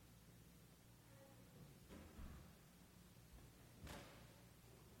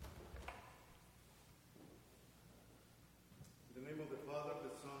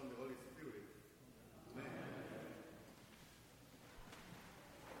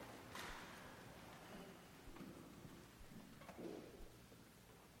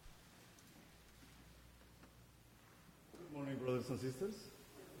and sisters.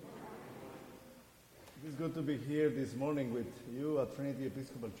 It is good to be here this morning with you at Trinity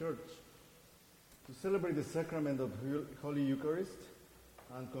Episcopal Church to celebrate the sacrament of Holy Eucharist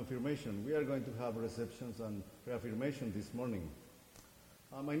and confirmation. We are going to have receptions and reaffirmation this morning.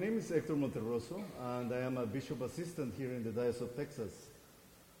 My name is Hector Monterroso, and I am a bishop assistant here in the Diocese of Texas.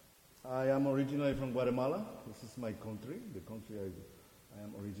 I am originally from Guatemala. This is my country, the country I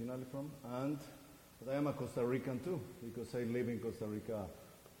am originally from, but I am a Costa Rican too, because I live in Costa Rica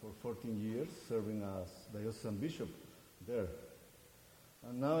for 14 years, serving as diocesan bishop there.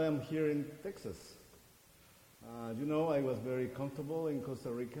 And now I am here in Texas. I was very comfortable in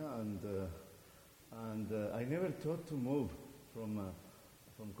Costa Rica, and I never thought to move from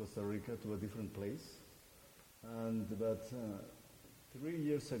Costa Rica to a different place. But 3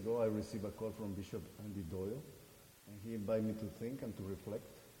 years ago, I received a call from Bishop Andy Doyle, and he invited me to think and to reflect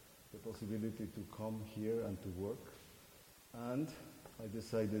the possibility to come here and to work. And I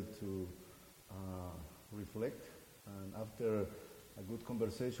decided to reflect, and after a good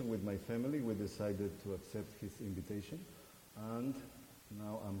conversation with my family, we decided to accept his invitation, and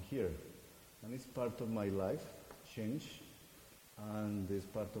now I'm here. And it's part of my life, change, and it's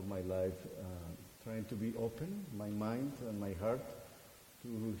part of my life trying to be open, my mind and my heart,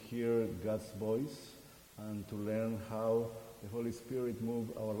 to hear God's voice and to learn how the Holy Spirit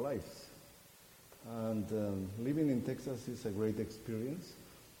moves our lives. And living in Texas is a great experience.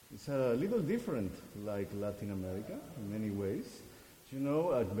 It's a little different like Latin America in many ways.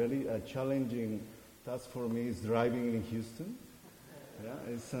 A challenging task for me is driving in Houston.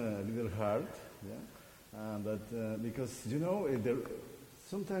 Yeah, it's a little hard. Yeah, but because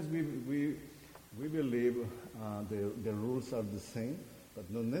sometimes we believe the rules are the same, but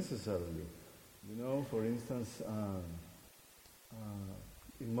not necessarily. For instance,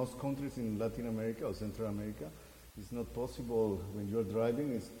 in most countries in Latin America or Central America, it's not possible when you're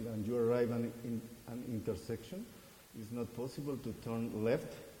driving and you arrive in an intersection. It's not possible to turn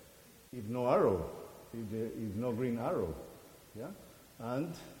left if no arrow, if no green arrow. Yeah,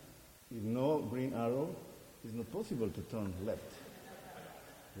 and if no green arrow, it's not possible to turn left.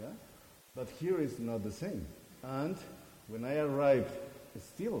 Yeah, but here is not the same. And when I arrived,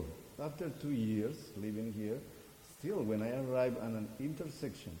 still after 2 years living here, still when I arrive at an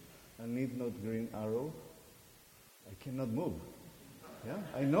intersection and need not green arrow, I cannot move. Yeah,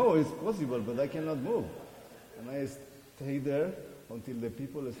 I know it's possible, but I cannot move. And I stay there until the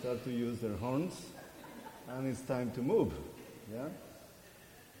people start to use their horns, and it's time to move. Yeah.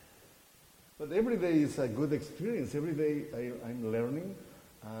 But every day is a good experience. Every day I'm learning,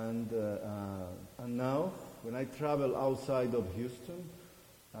 and now when I travel outside of Houston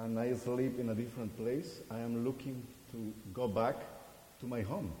and I sleep in a different place, I am looking to go back to my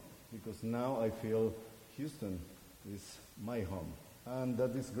home, because now I feel Houston is my home, and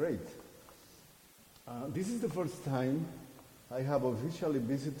that is great. This is the first time I have officially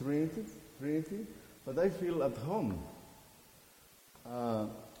visited Trinity, but I feel at home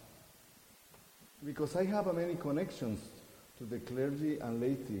because I have many connections to the clergy and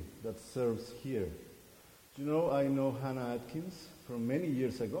laity that serves here. I know Hannah Atkins from many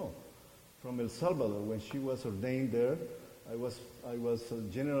years ago, from El Salvador. When she was ordained there, I was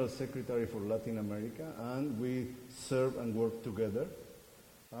General Secretary for Latin America, and we serve and work together,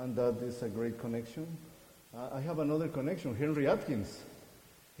 and that is a great connection. I have another connection, Henry Atkins.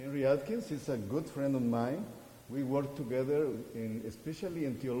 Henry Atkins is a good friend of mine. We work together, especially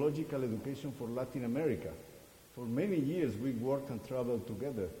in theological education for Latin America. For many years, we worked and traveled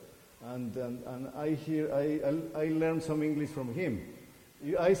together. And I learned some English from him.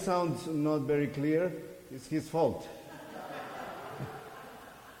 I sound not very clear. It's his fault.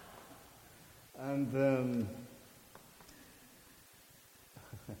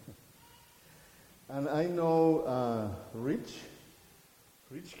 And I know Rich.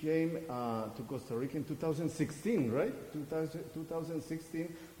 Rich came to Costa Rica in 2016, right?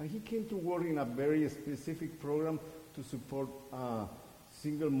 2016, and he came to work in a very specific program to support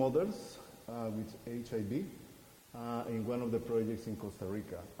single mothers with HIV in one of the projects in Costa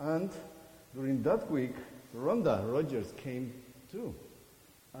Rica. And during that week, Rhonda Rogers came too.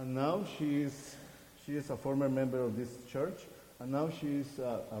 And now she is a former member of this church, and now she is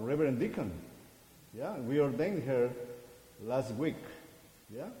a reverend deacon. Yeah, we ordained her last week.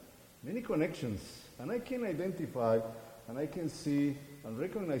 Yeah, many connections. And I can identify, and I can see and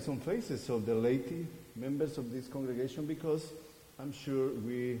recognize some faces of the laity members of this congregation, because I'm sure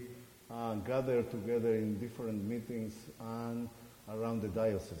we gather together in different meetings and around the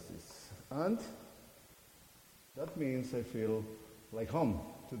dioceses. And that means I feel like home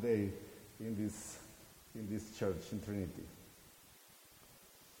today in this church in Trinity.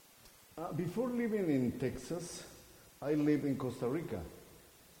 Before living in Texas, I lived in Costa Rica.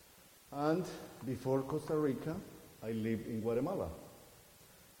 And before Costa Rica, I lived in Guatemala.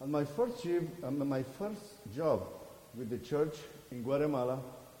 And my first job with the church in Guatemala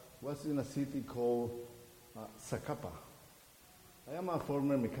was in a city called Zacapa. I am a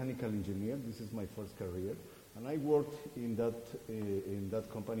former mechanical engineer. This is my first career. And I worked in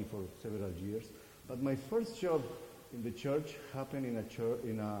that company for several years. But my first job in the church happened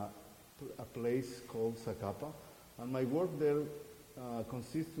in a place called Zacapa. And my work there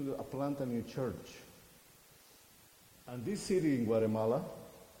consists of plant a new church. And this city in Guatemala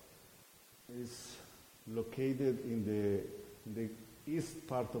is located in the east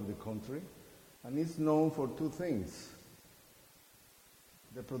part of the country, and is known for two things: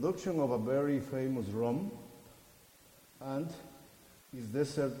 the production of a very famous rum and its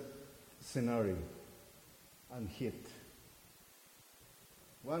desert scenery and heat.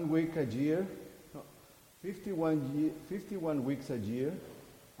 1 week a year, 51 weeks a year,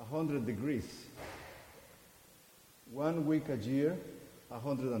 100 degrees. 1 week a year,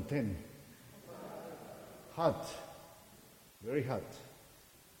 110. Hot, very hot.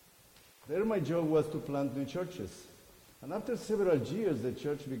 There my job was to plant new churches. And after several years, the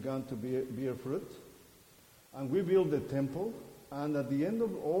church began to bear fruit. And we built the temple. And at the end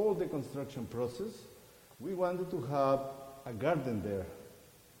of all the construction process, we wanted to have a garden there.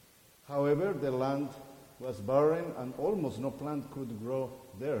 However, the land was barren and almost no plant could grow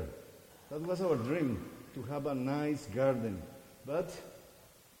there. That was our dream, to have a nice garden. But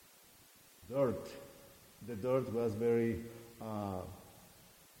the dirt was very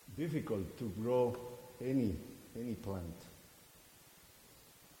difficult to grow any plant.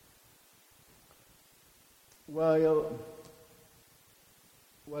 While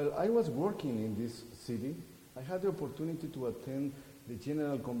I was working in this city, I had the opportunity to attend the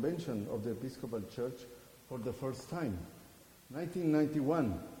General Convention of the Episcopal Church for the first time.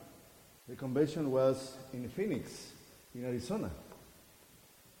 1991. The convention was in Phoenix, in Arizona.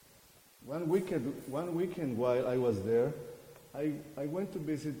 One weekend while I was there, I went to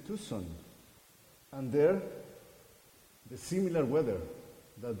visit Tucson. And there, the similar weather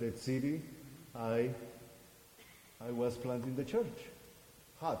that the city I was planting the church.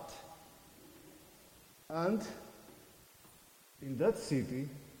 Hot. And in that city,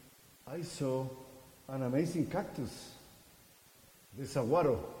 I saw an amazing cactus, the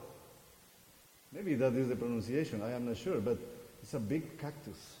saguaro. Maybe that is the pronunciation, I am not sure, but it's a big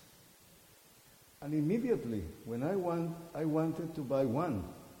cactus. And immediately, when I wanted to buy one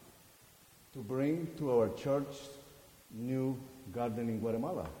to bring to our church's new garden in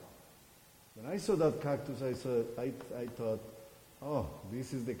Guatemala. When I saw that cactus, I thought, oh,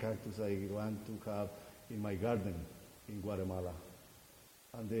 this is the cactus I want to have in my garden in Guatemala.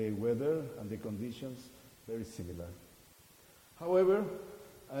 And the weather and the conditions, very similar. However,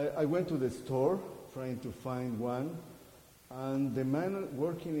 I went to the store trying to find one, and the man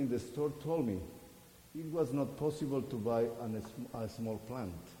working in the store told me it was not possible to buy a small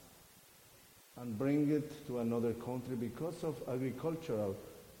plant and bring it to another country because of agricultural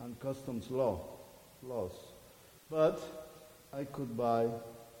and customs laws. But I could buy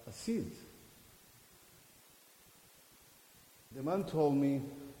a seed. The man told me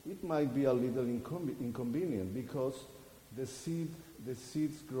it might be a little inconvenient because the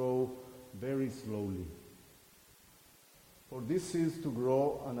seeds grow very slowly. For these seeds to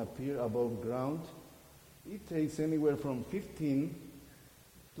grow and appear above ground, it takes anywhere from 15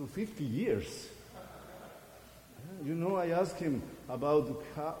 to 50 years. You know, I asked him about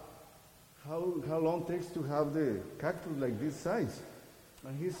how long it takes to have the cactus like this size.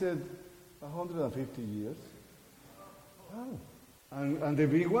 And he said, 150 years. Oh. And the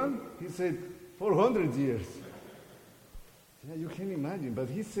big one, he said, 400 years. Yeah, you can imagine. But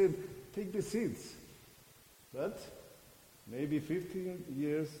he said, take the seeds. But maybe 15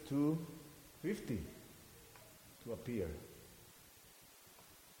 years to 50 to appear.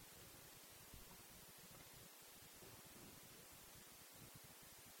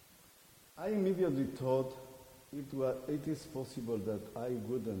 I immediately thought it is possible that I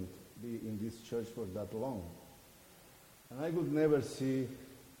wouldn't be in this church for that long. And I would never see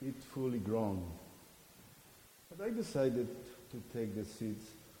it fully grown. But I decided to take the seeds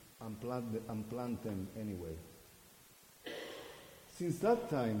and plant them anyway. Since that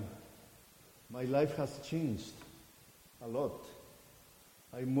time, my life has changed a lot.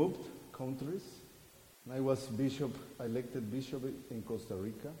 I moved countries, and I was elected bishop in Costa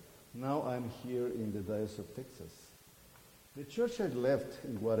Rica. Now I'm here in the Diocese of Texas. The church I left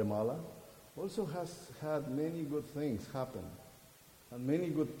in Guatemala also has had many good things happen. and many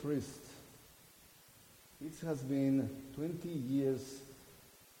good priests. It has been 20 years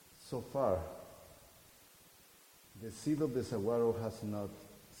so far. The seed of the saguaro has not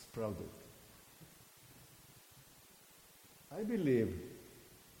sprouted. I believe,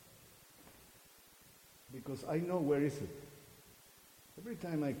 because I know where is it. Every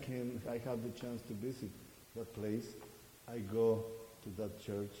time I have the chance to visit that place, I go to that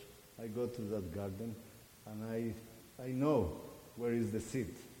church, I go to that garden, and I know where is the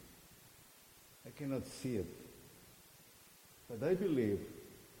seed. I cannot see it. But I believe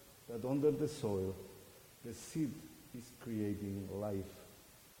that under the soil, the seed is creating life.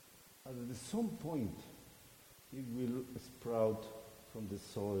 And at some point, it will sprout from the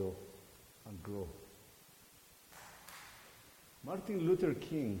soil and grow. Martin Luther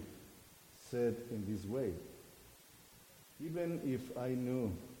King said in this way, even if I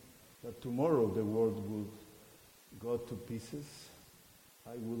knew that tomorrow the world would go to pieces,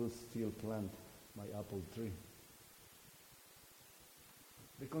 I would still plant my apple tree.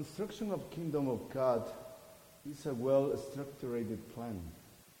 The construction of Kingdom of God is a well-structured plan.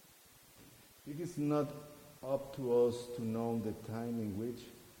 It is not up to us to know the time in which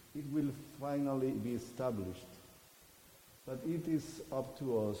it will finally be established, but it is up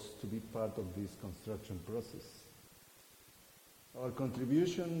to us to be part of this construction process. Our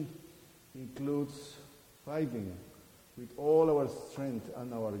contribution includes fighting with all our strength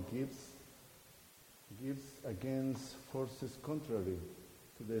and our gifts against forces contrary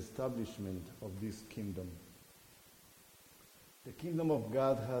to the establishment of this kingdom. The kingdom of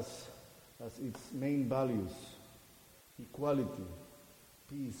God has as its main values equality,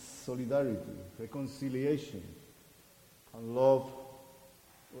 peace, solidarity, reconciliation, and love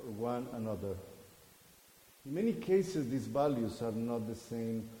for one another. In many cases, these values are not the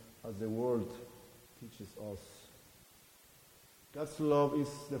same as the world teaches us. God's love is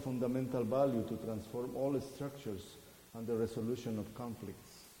the fundamental value to transform all structures and the resolution of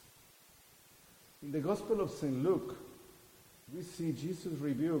conflicts. In the Gospel of St. Luke, we see Jesus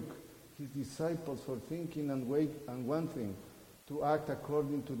rebuke his disciples for thinking and wanting to act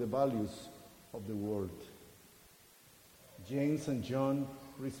according to the values of the world. James and John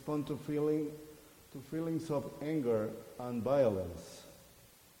respond to feelings of anger and violence.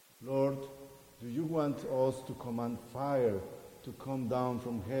 Lord, do you want us to command fire to come down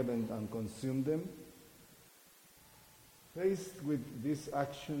from heaven and consume them? Faced with this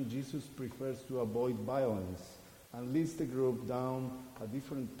action, Jesus prefers to avoid violence and leads the group down a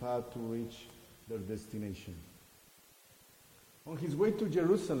different path to reach their destination. On his way to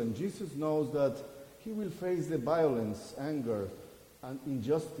Jerusalem, Jesus knows that he will face the violence, anger, and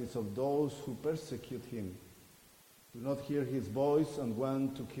injustice of those who persecute him, do not hear his voice, and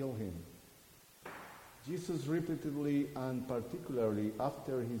want to kill him. Jesus repeatedly, and particularly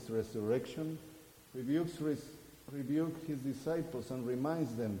after his resurrection, rebukes his disciples and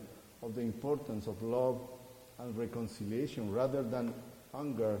reminds them of the importance of love and reconciliation rather than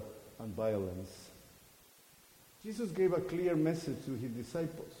anger and violence. Jesus gave a clear message to his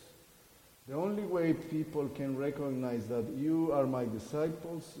disciples. The only way people can recognize that you are my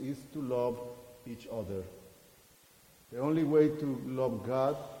disciples is to love each other. The only way to love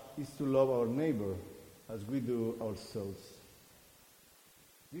God is to love our neighbor as we do ourselves.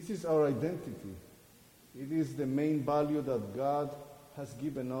 This is our identity. It is the main value that God has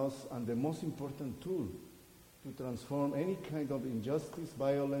given us and the most important tool to transform any kind of injustice,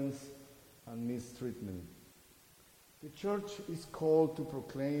 violence, and mistreatment. The church is called to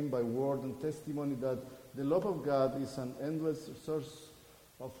proclaim by word and testimony that the love of God is an endless source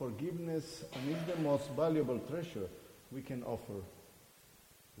of forgiveness and is the most valuable treasure we can offer.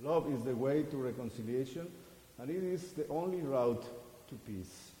 Love is the way to reconciliation, and it is the only route to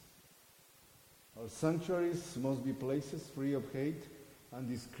peace. Our sanctuaries must be places free of hate and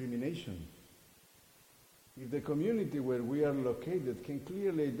discrimination. If the community where we are located can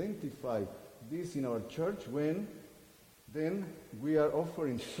clearly identify this in our church, then we are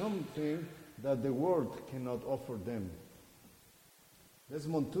offering something that the world cannot offer them.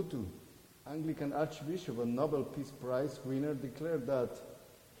 Desmond Tutu, Anglican Archbishop and Nobel Peace Prize winner, declared that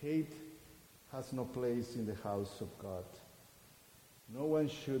hate has no place in the house of God. No one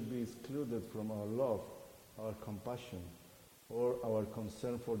should be excluded from our love, our compassion, or our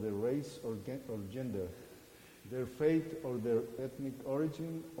concern for their race or gender, their faith or their ethnic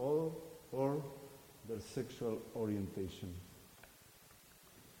origin, or their sexual orientation.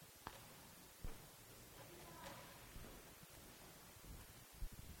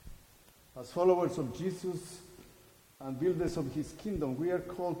 As followers of Jesus and builders of his kingdom, we are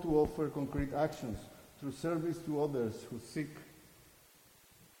called to offer concrete actions through service to others who seek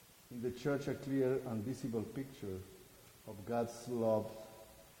in the church a clear and visible picture of God's love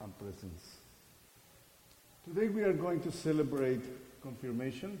and presence. Today we are going to celebrate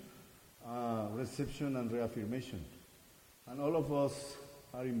confirmation, reception, and reaffirmation. And all of us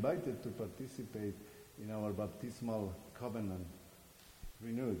are invited to participate in our baptismal covenant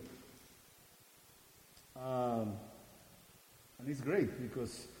renewed. And it's great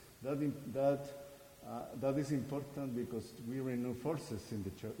because that is important because we renew forces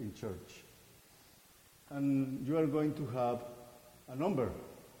in church. And you are going to have a number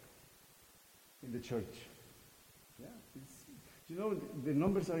in the church. Yeah, the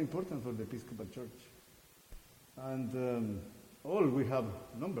numbers are important for the Episcopal Church. And all we have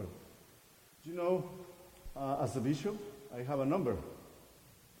number. As a bishop, I have a number.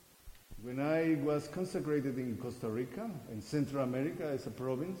 When I was consecrated in Costa Rica, in Central America as a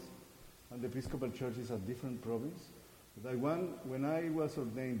province, and the Episcopal Church is a different province, but when I was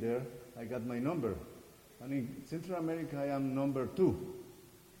ordained there, I got my number. And in Central America, I am number 2.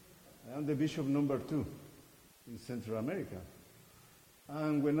 I am the bishop number 2 in Central America.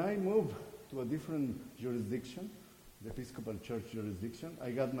 And when I moved to a different jurisdiction, the Episcopal Church jurisdiction,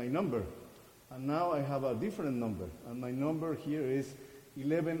 I got my number. And now I have a different number. And my number here is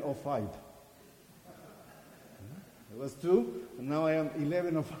 1105. It was 2, and now I am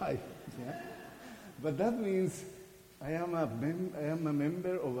 1105. Yeah? But that means I am a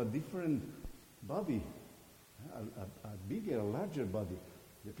member of a different body, a bigger, a larger body,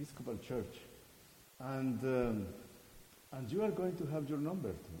 the Episcopal Church. And you are going to have your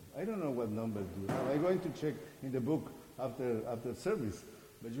number too. I don't know what number you have. I'm going to check in the book after service,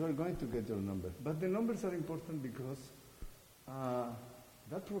 but you are going to get your number. But the numbers are important because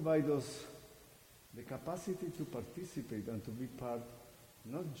that provides us the capacity to participate and to be part,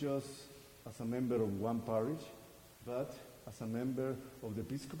 not just as a member of one parish, but as a member of the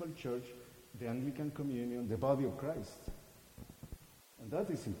Episcopal Church, the Anglican Communion, the body of Christ. And that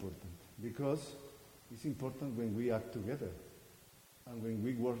is important because it's important when we act together and when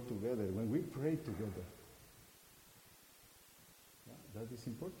we work together, when we pray together. Yeah, that is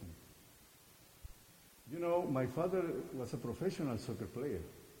important. My father was a professional soccer player.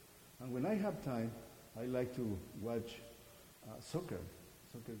 And when I have time, I like to watch soccer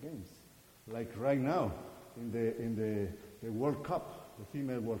games. Like right now in the World Cup, the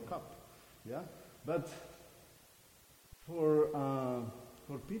female World Cup. Yeah? But for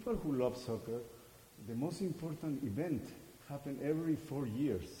people who love soccer, the most important event happens every 4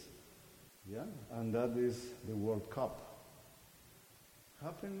 years. Yeah? And that is the World Cup.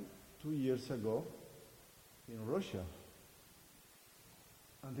 Happened 2 years ago in Russia.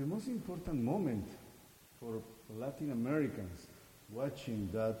 And the most important moment for Latin Americans watching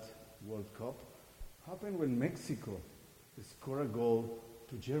that World Cup happened when Mexico scored a goal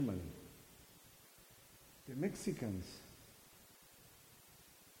to Germany. The Mexicans,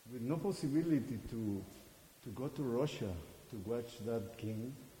 with no possibility to go to Russia to watch that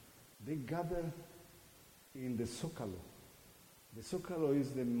game, they gather in the Zócalo. The Zócalo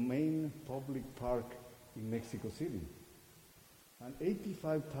is the main public park in Mexico City. And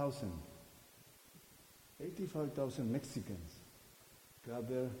 85,000 Mexicans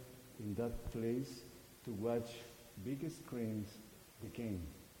gather in that place to watch big screens the game.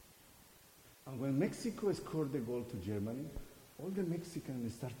 And when Mexico scored the goal to Germany, all the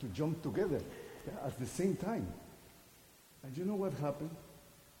Mexicans start to jump together at the same time. And you know what happened?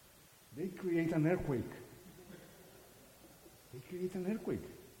 They create an earthquake.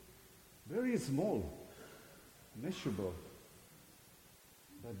 Very small, measurable.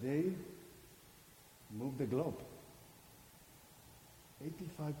 But they moved the globe.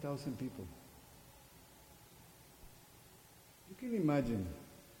 85,000 people. You can imagine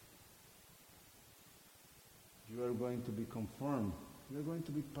you are going to be confirmed. You are going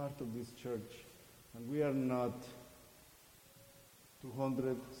to be part of this church. And we are not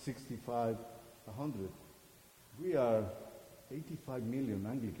 265, 100. We are 85 million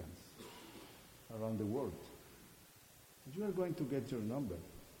Anglicans around the world. And you are going to get your number.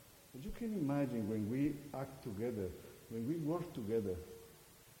 But you can imagine when we act together, when we work together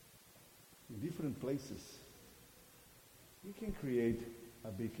in different places, we can create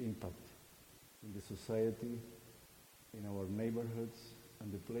a big impact in the society, in our neighborhoods,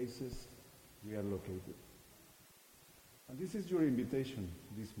 and the places we are located. And this is your invitation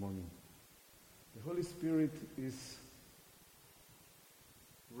this morning. The Holy Spirit is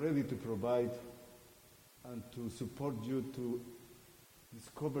ready to provide and to support you to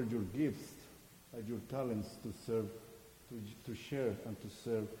discover your gifts and your talents to serve, to share and to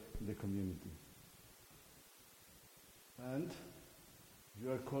serve the community. And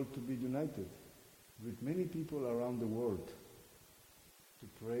You are called to be united with many people around the world,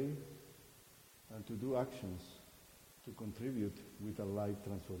 to pray and to do actions to contribute with a life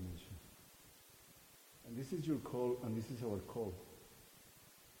transformation. And this is your call, and this is our call,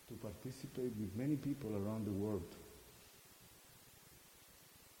 to participate with many people around the world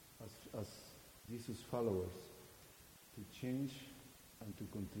as Jesus followers, to change and to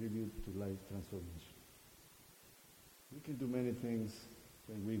contribute to life transformation. We can do many things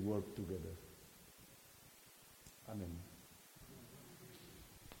when we work together. Amen.